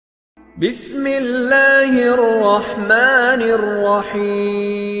بسم الله الرحمن الرحيم.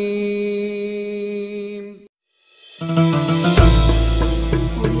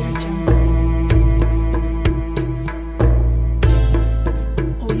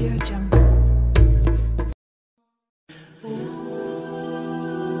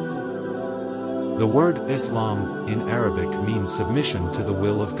 The word Islam in Arabic means submission to the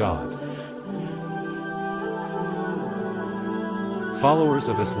will of God. Followers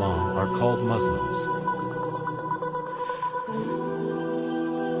of Islam are called Muslims.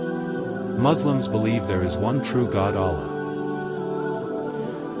 Muslims believe there is one true God, Allah.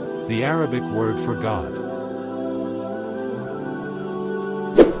 The Arabic word for God.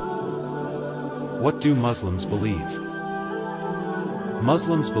 What do Muslims believe?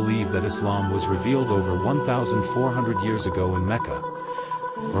 Muslims believe that Islam was revealed over 1,400 years ago in Mecca,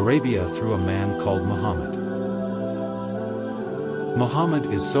 Arabia, through a man called Muhammad. Muhammad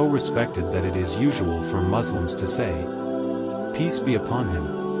is so respected that it is usual for Muslims to say, "Peace be upon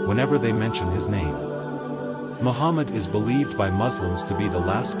him," whenever they mention his name. Muhammad is believed by Muslims to be the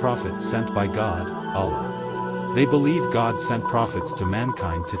last prophet sent by God, Allah. They believe God sent prophets to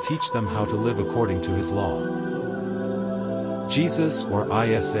mankind to teach them how to live according to his law. Jesus or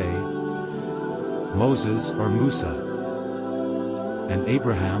Isa, Moses or Musa, and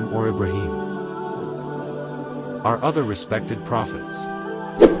Abraham or Ibrahim are other respected prophets.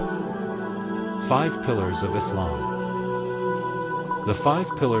 5 Pillars of Islam. The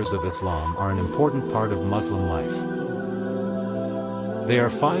 5 pillars of Islam are an important part of Muslim life. They are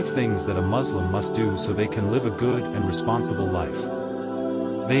 5 things that a Muslim must do so they can live a good and responsible life.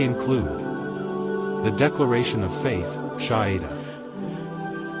 They include the declaration of faith, Shahada,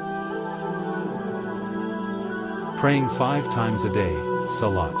 praying 5 times a day,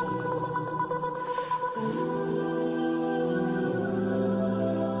 Salat,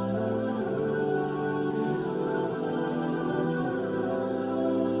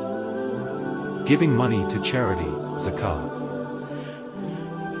 giving money to charity, Zakah,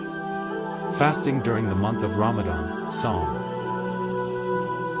 fasting during the month of Ramadan, Psalm,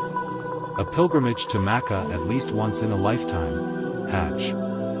 a pilgrimage to Mecca at least once in a lifetime, Hajj.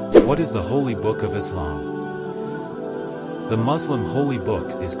 What is the holy book of Islam? The Muslim holy book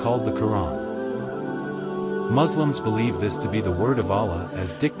is called the Qur'an. Muslims believe this to be the word of Allah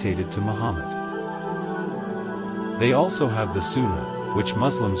as dictated to Muhammad. They also have the Sunnah, which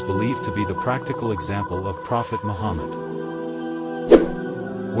Muslims believe to be the practical example of Prophet Muhammad.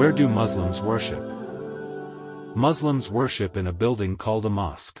 Where do Muslims worship? Muslims worship in a building called a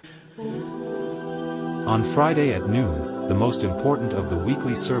mosque. On Friday at noon, the most important of the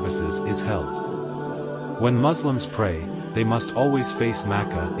weekly services is held. When Muslims pray, they must always face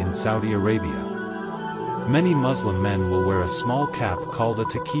Mecca in Saudi Arabia. Many Muslim men will wear a small cap called a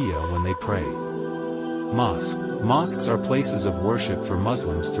taqiyya when they pray. Mosques are places of worship for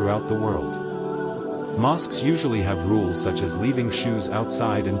Muslims throughout the world. Mosques usually have rules such as leaving shoes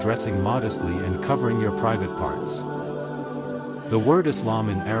outside and dressing modestly and covering your private parts. The word Islam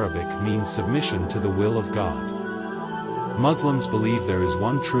in Arabic means submission to the will of God. Muslims believe there is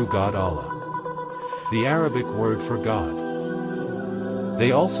one true God, Allah. The Arabic word for God.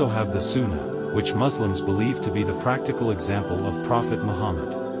 They also have the Sunnah, which Muslims believe to be the practical example of Prophet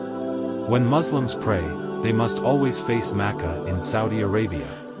Muhammad. When Muslims pray, they must always face Mecca in Saudi Arabia.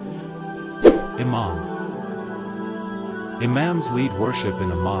 Imams lead worship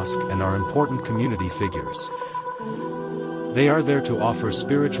in a mosque and are important community figures. They are there to offer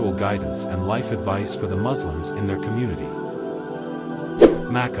spiritual guidance and life advice for the Muslims in their community.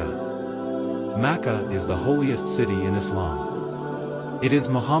 Mecca is the holiest city in Islam. It is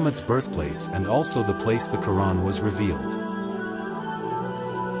Muhammad's birthplace and also the place the Quran was revealed.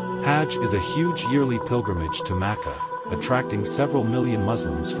 Hajj is a huge yearly pilgrimage to Mecca, attracting several million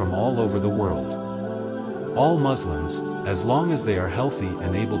Muslims from all over the world. All Muslims, as long as they are healthy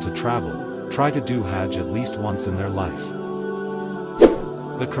and able to travel, try to do Hajj at least once in their life.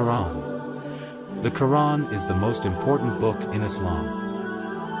 The Quran. The Quran is the most important book in Islam.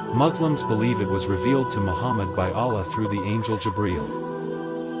 Muslims believe it was revealed to Muhammad by Allah through the angel Jibreel.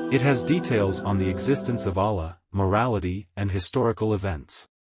 It has details on the existence of Allah, morality, and historical events.